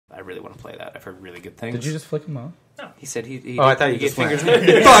I really want to play that. I've heard really good things. Did you just flick him off? No, he said he I thought you gave just went.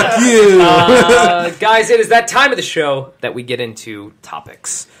 fingers. Fuck you! Guys, it is that time of the show that we get into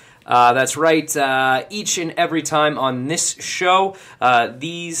topics. That's right. Each and every time on this show,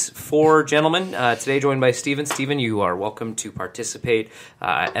 these four gentlemen, today joined by Steven. Steven, you are welcome to participate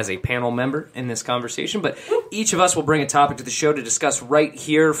as a panel member in this conversation. But each of us will bring a topic to the show to discuss right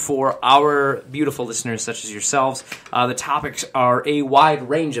here for our beautiful listeners, such as yourselves. The topics are a wide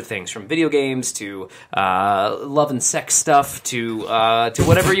range of things, from video games to love and sex stuff to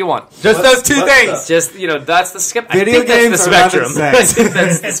whatever you want. Just those two things. Just, that's the Video games that's the or spectrum. love and I sex. think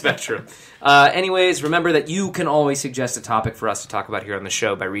that's the spectrum. Anyways, remember that you can always suggest a topic for us to talk about here on the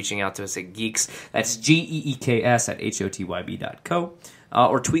show by reaching out to us at Geeks. That's GEEKS at HOTYB.co.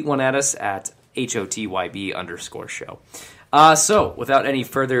 Or tweet one at us at HOTYB_show. So, without any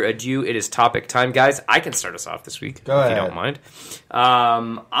further ado, it is topic time, guys. I can start us off this week, Go ahead. if you don't mind.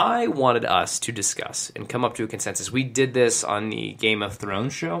 I wanted us to discuss and come up to a consensus. We did this on the Game of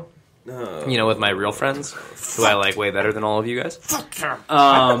Thrones show. With my real friends, who I like way better than all of you guys.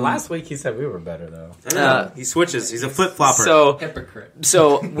 Last week he said we were better, though. He switches. He's a flip-flopper. So, Hypocrite.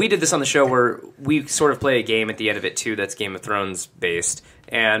 So we did this on the show where we sort of play a game at the end of it too that's Game of Thrones based.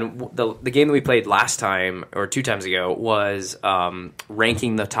 And the game that we played last time, or 2 times ago, was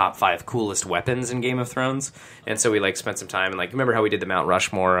ranking the top 5 coolest weapons in Game of Thrones. And so we spent some time and remember how we did the Mount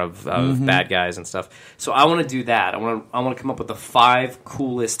Rushmore of bad guys and stuff. So I want to do that. I want to come up with the 5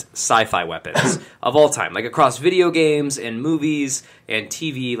 coolest sci-fi weapons of all time, across video games and movies and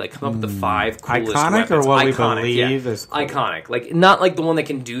TV. Come up with the 5 coolest Iconic weapons. or what we Iconic, believe is cool? Iconic. Not the one that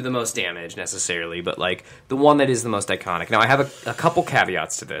can do the most damage necessarily, but the one that is the most iconic. Now I have a couple caveats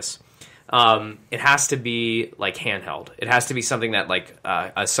to this. It has to be handheld. It has to be something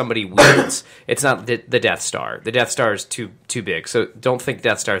that somebody wields. It's not the Death Star. The Death Star is too big. So don't think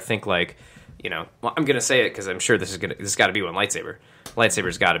Death Star. Think well, I'm gonna say it because I'm sure this has got to be one.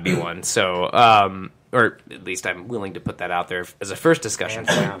 Lightsaber's got to be one. So or at least I'm willing to put that out there as a first discussion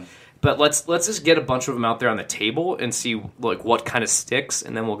point. But let's just get a bunch of them out there on the table and see what kind of sticks,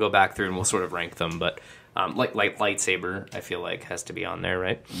 and then we'll go back through and we'll sort of rank them. But lightsaber, I feel has to be on there,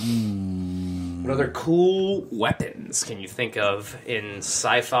 right? What other cool weapons can you think of in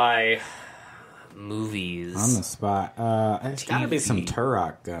sci-fi movies? On the spot. It's got to be some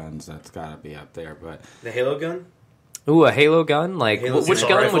Turok guns. That's got to be up there. But the Halo gun? Ooh, a Halo gun? Halo's which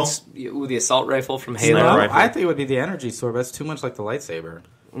assault gun rifle? would... the assault rifle from Halo? no, rifle. I think it would be the energy sword, but it's too much like the lightsaber.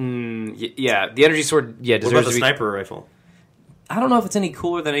 Yeah, the energy sword, What about deserves the to be... sniper rifle? I don't know if it's any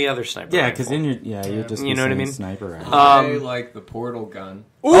cooler than any other sniper Yeah, rifle. because you're just You know what I mean? Sniper rifle. I like the portal gun.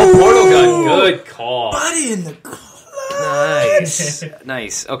 Portal gun. Good call. Buddy in the Nice.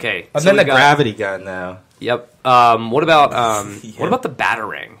 Nice. Okay. And so then we the got- gravity gun, though. Yep. What about the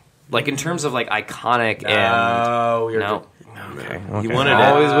batarang? In terms of iconic and Oh, you're no. Okay. You wanted it.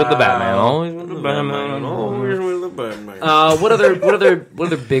 Always with the Batman. Always with the Batman. Always with the Batman. What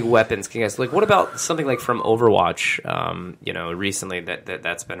other big weapons can you guys what about something from Overwatch? Recently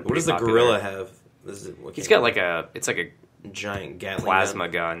that's been What pretty does the popular. gorilla have? He's got a giant Gatling plasma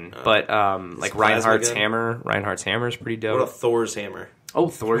gun, but It's Reinhardt's plasma gun? hammer. Reinhardt's hammer is pretty What dope. about Thor's hammer? Oh,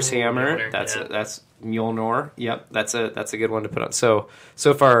 Thor's hammer. Mjolnir, That's yeah. that's Mjolnir. Yep, that's a good one to put on. So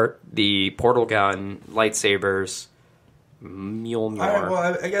far the portal gun, lightsabers, Mjolnir. All right,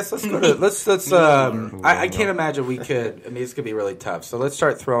 well, I guess let's go to let's. I can't imagine we could. I mean, this could be really tough. So let's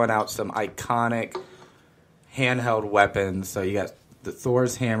start throwing out some iconic handheld weapons. So you got the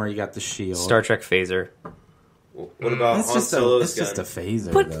Thor's hammer, you got the shield. Star Trek phaser. What about That's Han just Solo's it's gun? just a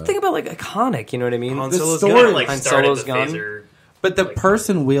phaser. But though. think about iconic. You know what I mean? Han The Solo's story- gun? Han started Solo's the gun? phaser. But the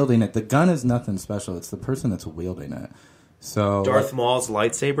person wielding it, the gun is nothing special. It's the person that's wielding it. So Darth Maul's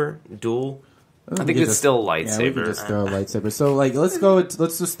lightsaber? Duel? I think it's still a Yeah, we lightsaber. could just throw a lightsaber. So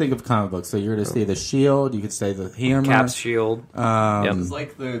let's just think of comic books. So you're to say the shield. You could say the hammer. Cap's shield. Yep. Does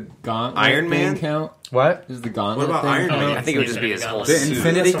the gauntlet Iron Man? thing count? What? Does the gauntlet What about thing Iron count? Man? I think it would just be his whole The suit.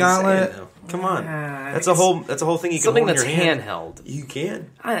 Infinity That's what I'm saying, Gauntlet? though. Come on. That's a whole thing you can Something hold in that's your hand. handheld. You can.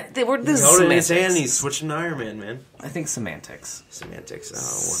 This is Hold it in his hand semantics. and he's switching to Iron Man, man. I think semantics. Semantics. Oh,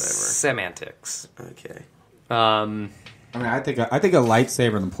 Semantics. whatever. Okay. I mean, I think a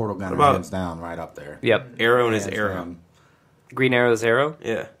lightsaber and the portal gun What are about- hands down right up there. Yep. Arrow and his Hands arrow. down. Green Arrow's arrow.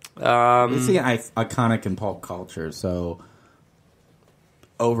 Yeah. It's the iconic in pulp culture. So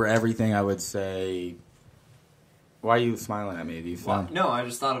over everything, I would say. Why are you smiling at me? Do you Well, sound no, I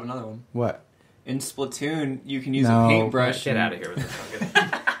just thought of another one. what? In Splatoon, you can use No. a paintbrush. Get out of here with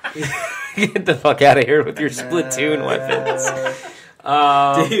this. Get the fuck out of here with your Splatoon weapons.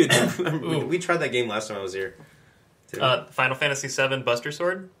 Dude, we tried that game last time I was here. Final Fantasy VII Buster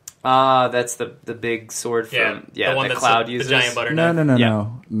Sword. That's the big sword from the one that that's Cloud the uses. giant butter No, knife.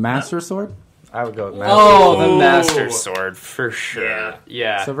 no. Master Sword? I would go with Master Oh, Sword. the Master Sword for sure. Yeah.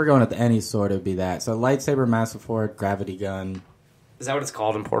 Yeah. So if we're going with any sword, it would be that. So lightsaber, Master Sword, gravity gun. Is that what it's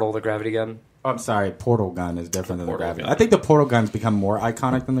called in Portal? The gravity gun. Oh, I'm sorry, portal gun is different than the Portal gravity. gun. I think the portal gun's become more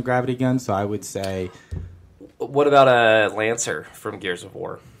iconic than the gravity gun, so I would say What about a Lancer from Gears of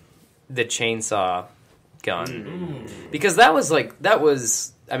War? The chainsaw gun. Because that was.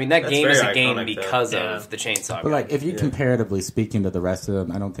 I mean, that That's game is a very game iconic, though. because Yeah. of the chainsaw But gun. like, if you comparatively speaking to the rest of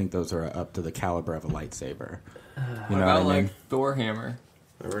them, I don't think those are up to the caliber of a lightsaber. You What know about what I mean? like Thor hammer?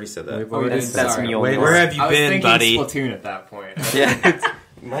 I already said that. We've Oh, we already did. said- That's Sorry. Mjolnir. Wait, Where have you I was been, thinking buddy? Splatoon at that point. Yeah.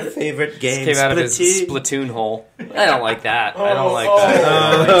 My favorite game. Came out of his Splatoon. Splatoon hole. I don't like that. I don't like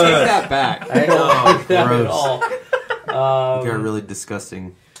that. Take that back. I don't like that at gross. all. You got really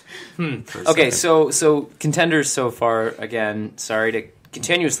disgusting. for a Okay, second. so contenders so far, again, sorry to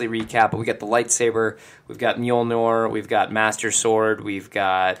continuously recap, but we got the lightsaber, we've got Mjolnir, we've got Master Sword, we've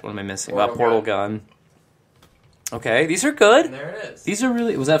got, what am I missing? Portal gun. Okay, these are good. And there it is. These are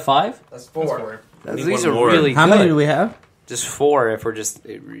really, was that 5? That's That's 4. four. Need These one are more. really How good. many do we have? Just 4 if we're just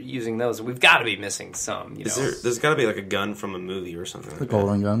using those. We've got to be missing some, you know. There's got to be like a gun from a movie or something. The like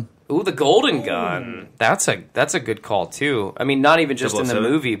golden gun. Ooh, the golden gun. That's a good call too. I mean, not even just in the 007?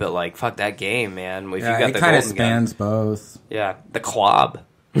 movie, but like fuck that game, man. If Yeah, you got it the kind of golden gun, spans both. yeah, the clob.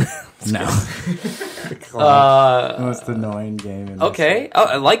 No. Uh, Most annoying game. In okay, oh,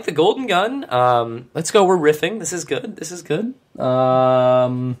 I like the golden gun. Let's go. We're riffing. This is good. This is good.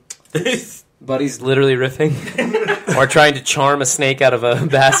 that. Buddy's literally riffing, or trying to charm a snake out of a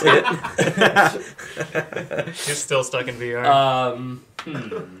basket. You're still stuck in VR.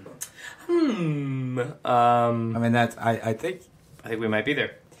 I mean, that's. I think. I think we might be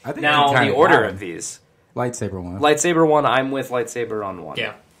there. I think Now we kinda the order got of it. these. Lightsaber one. Lightsaber 1, I'm with lightsaber on 1.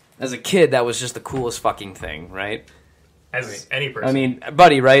 yeah. As a kid, that was just the coolest fucking thing, right? As any person. I mean,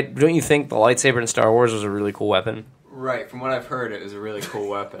 buddy, right? Don't you think the lightsaber in Star Wars was a really cool weapon? Right, from what I've heard, it was a really cool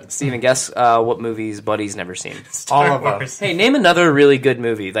weapon. Steven, guess what movies Buddy's never seen? Star all of them. Wars. Hey, name another really good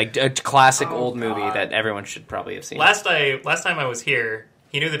movie, like a classic old movie God. that everyone should probably have seen. Last time I was here,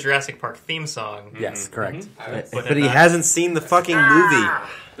 he knew the Jurassic Park theme song. Yes, correct. But he hasn't seen the fucking movie.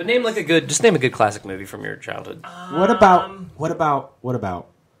 But name like just name a good classic movie from your childhood. What about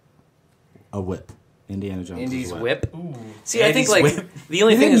a whip? Indiana Jones. Indy's whip. Whip. See, I think Andy's like Whip. the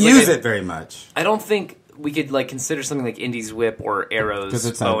only He thing didn't is use like, it very much. I don't think we could like consider something like Indy's Whip or 'Cause Arrow's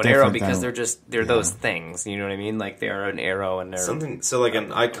it's bow not and arrow different because than- they're those things. You know what I mean? Like they are an arrow and they're Something so like an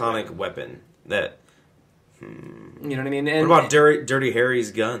iconic weapon that. you know what I mean? What And, about Dirty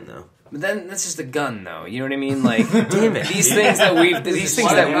Harry's gun though? But then that's just a gun, though. You know what I mean? Like, damn it, these things that we've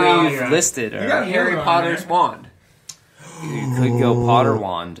listed You got are. Harry Potter's wand. You could go Potter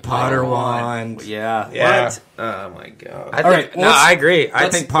wand. Potter wand. Yeah. What? Oh my god! All right. No, I agree. I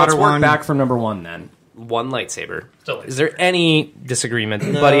think Potter let's work wand. back from number 1 then. One lightsaber. Still Is there any disagreement,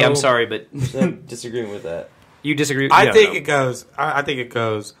 buddy? I'm sorry, but I'm disagreeing with that. you disagree. I no, think no. it goes. I think it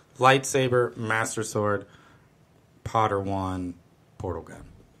goes lightsaber, master sword, Potter wand, portal gun.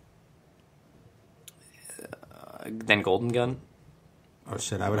 Then golden gun. Oh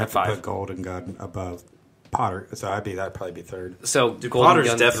shit! I would have to 5. put golden gun above Potter, so that'd probably be third. So Dude, golden Potter's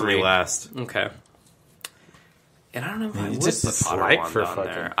gun definitely 3. last. Okay. And I don't know if I you would just put Potter dislike wand for on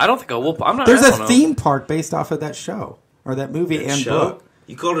fucking- there. I don't think I will. I'm not. There's I a don't know. theme park based off of that show or that movie and Show. book.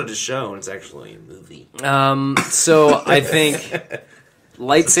 You called it a show, and it's actually a movie. So I think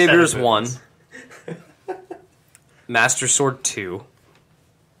lightsabers 1, Master Sword 2,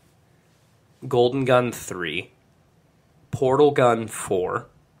 Golden Gun 3, Portal Gun 4,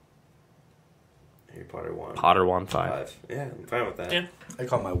 Harry Potter 1. Potter Wand 5. 5. Yeah, I'm fine with that. Yeah. I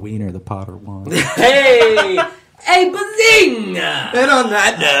call my wiener the Potter wand. Hey! Hey, bazing! And on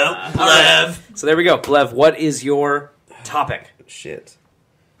that note, Blev. So there we go. Blev, what is your topic? Shit.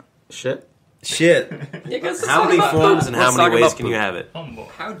 Shit. Shit. How many forms and how Let's many talk ways about can you poop. have it? Humble.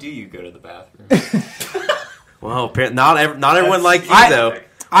 How do you go to the bathroom? Well, not everyone like you, though.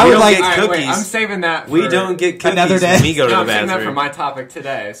 I We would don't like. get All right, wait, cookies. I'm saving that for... We don't get cookies Another day. when we go to No, the I'm saving that for bathroom. my topic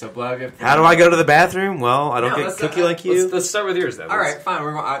today, so Blev, you have to... How do I go to the bathroom? Well, I don't No, get let's- cookie like you. Let's start with yours then. All right, fine.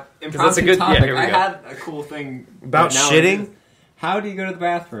 We're going. that's Impromptu a good- yeah, topic. here we I go. had a cool thing About but now shitting? it is- How do you go to the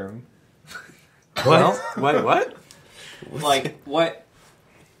bathroom? Well, what? Like, what?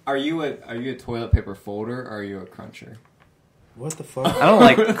 Are you a toilet paper folder or are you a cruncher? What the fuck? I don't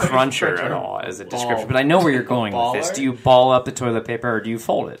like cruncher at all as a description, but I know where you're going with this. Baller? Do you ball up the toilet paper or do you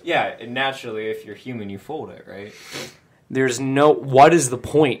fold it? Yeah, and naturally, if you're human, you fold it, right? there's no, what is the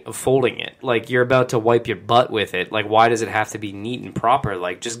point of folding it? Like, you're about to wipe your butt with it. Like, why does it have to be neat and proper?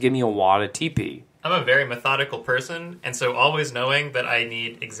 Like, just give me a wad of TP. I'm a very methodical person, and so always knowing that I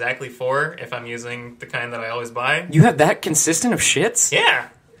need exactly 4 if I'm using the kind that I always buy. You have that consistent of shits? Yeah.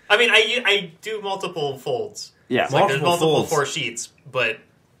 I mean, I do multiple folds. Yeah. Like, there's multiple folds. 4 sheets, but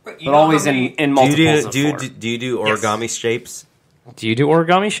But always in multiples of 4. Do you do origami shapes? Do you do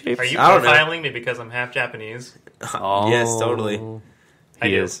origami shapes? Are you I don't know. profiling me because I'm half Japanese? Oh, Yes, totally. I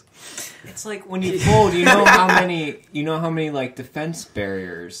He do. is. It's like when you fold, you know how many like defense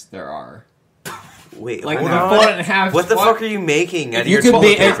barriers there are. Wait, Like hold when you on. fold it in half. What the fuck are you making out of You your could toilet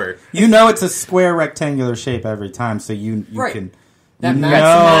be. paper? You know it's a square rectangular shape every time, so you Right. can. That No.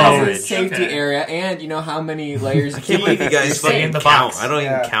 maximizes Coverage. safety Okay. area, and you know how many layers. I can't believe you guys Stay fucking in the count. box. I don't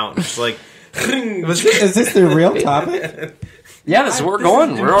Yeah. even count. It's like, Is this the real topic? Yeah, this is where we're This is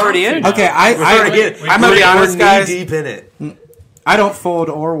going. We're already in. Okay, we're I'm gonna be honest, guys. deep in it. I don't fold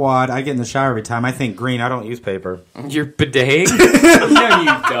or wad. I get in the shower every time. I think green. I don't use paper. You're bidet? No, you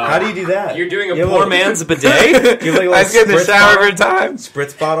don't. How do you do that? You're doing a You have poor a- man's bidet? You have like a I get in the spritz shower bottle? every time.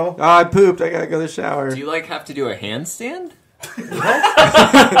 Spritz bottle. Oh, I pooped. I gotta go to the shower. Do you like have to do a handstand?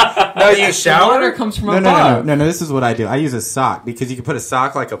 No, you The shower. water comes from No, above. no. This is what I do. I use a sock because you can put a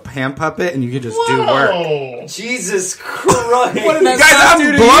sock like a pan puppet, and you can just do work. Whoa. Jesus Christ. What did that Guys, sock do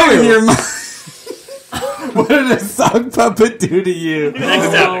I'm to blowing you? your mind. What did a sock puppet do to you?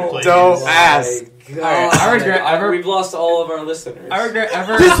 Next topic, please. Don't ask. I regret We've lost all of our listeners. I regret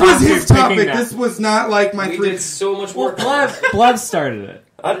ever. This was his picking topic. that. This was not like my We three. did so much Well, work. Blev started it.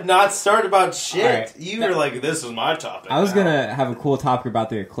 I did not start about shit. All right. You were like, "This is my topic." I was now. gonna have a cool topic about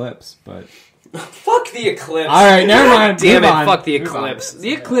the eclipse, but Fuck the eclipse. all right, never mind. Damn Move it, on. fuck the Move on. eclipse.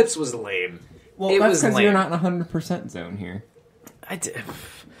 The eclipse was lame. Well, It that's was because lame. you're not in 100% zone here. I did.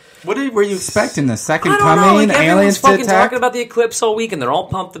 Were you expecting? The second I don't know. coming? Like, everyone's Aliens to fucking attack? talking about the eclipse all week, and they're all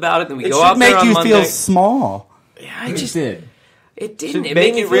pumped about it. And we It go out should there make on you Monday. feel small. Yeah, I It just did. it didn't. Should It make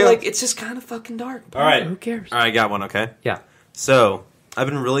made me it feel real. like it's just kind of fucking dark. All right. Who cares? All right, I got one. Okay. Yeah. So I've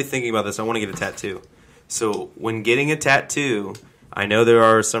been really thinking about this. I want to get a tattoo. So when getting a tattoo, I know there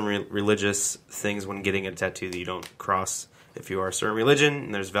are some religious things when getting a tattoo that you don't cross if you are a certain religion,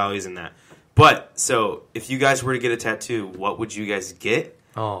 and there's values in that. But so if you guys were to get a tattoo, what would you guys get,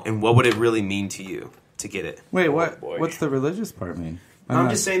 Oh. and what would it really mean to you to get it? Wait, what? boy. What's the religious part mean? I'm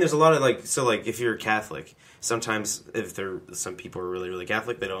just saying there's a lot of like if you're Catholic, sometimes if some people are really really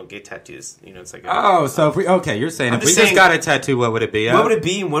Catholic, they don't get tattoos. You know, it's like Oh, so if you're saying I'm if we just just saying- got a tattoo, what would it be? what would it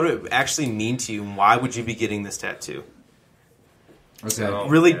be and what would it actually mean to you and why would you be getting this tattoo? Okay.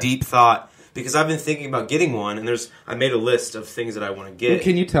 Really deep thought because I've been thinking about getting one and I made a list of things that I want to get.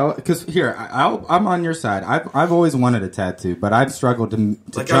 Can you tell? Because here, I'm on your side. I've always wanted a tattoo, but I've struggled to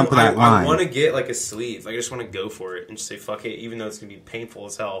like jump that line. I want to get like a sleeve. I just want to go for it and just say fuck it, even though it's gonna be painful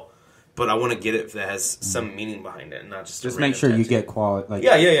as hell. But I want to get it that has some meaning behind it, and not just a Just make random sure you tattoo. get quality. Like,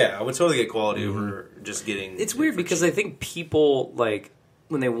 Yeah. I would totally get quality over just getting. It's weird because I think people, like,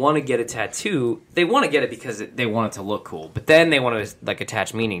 when they want to get a tattoo, they want to get it because they want it to look cool, but then they want to, like,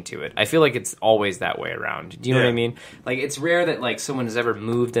 attach meaning to it. I feel like it's always that way around. Do you know what I Yeah. mean? Like, it's rare that, like, someone has ever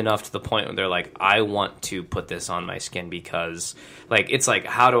moved enough to the point where they're like, I want to put this on my skin because, like, it's like,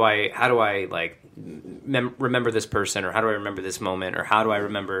 how do I like, remember this person, or how do I remember this moment, or how do I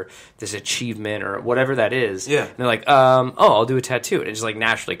remember this achievement, or whatever that is. Yeah. And they're like, I'll do a tattoo. And it just, like,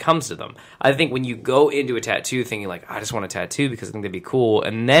 naturally comes to them. I think when you go into a tattoo thinking, like, I just want a tattoo because I think that'd be cool,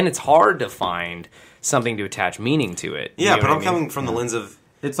 and then it's hard to find something to attach meaning to it. You Yeah, know but what I'm I mean? coming from the lens of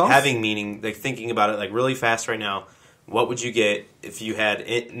It's also- having meaning, like thinking about it like really fast right now. What would you get if you had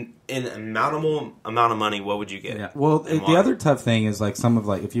an mountable amount of money? What would you get? Yeah. Well, And the why? other tough thing is like some of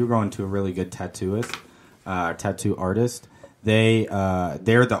like if you're going to a really good tattooist, tattoo artist,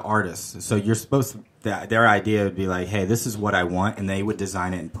 they're the artists. So you're supposed to. Their idea would be like, hey, this is what I want, and they would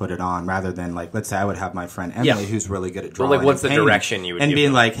design it and put it on, rather than like, let's say I would have my friend Emily, Yeah. who's really good at But, drawing. like, what's and the painting, direction you would and give being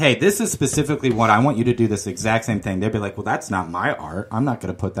them? like, hey, this is specifically what I want you to do. This exact same thing. They'd be like, well, that's not my art. I'm not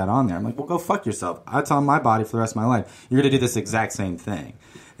going to put that on there. I'm like, well, go fuck yourself. That's on my body for the rest of my life. You're going to do this exact same thing.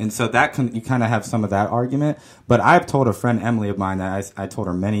 And so that you kind of have some of that argument. But I've told a friend, Emily, of mine, that I told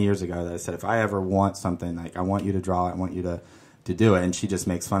her many years ago that I said, if I ever want something, like I want you to draw it, I want you to do it. And she just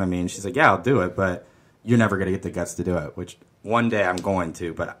makes fun of me. And she's like, yeah, I'll do it. But you're never going to get the guts to do it, which one day I'm going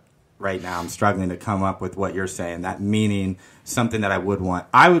to. But right now I'm struggling to come up with what you're saying, that meaning something that I would want.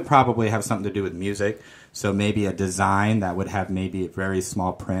 I would probably have something to do with music. So maybe a design that would have maybe a very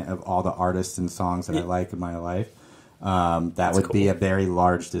small print of all the artists and songs that I like in my life. That would be a very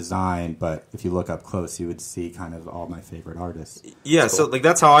large design, but if you look up close, you would see kind of all my favorite artists. Yeah, so like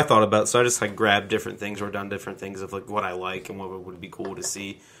that's how I thought about it. So I just like grabbed different things or done different things of like what I like and what would be cool to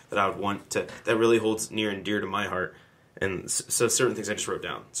see that I would want to, that really holds near and dear to my heart. And so certain things I just wrote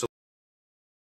down. So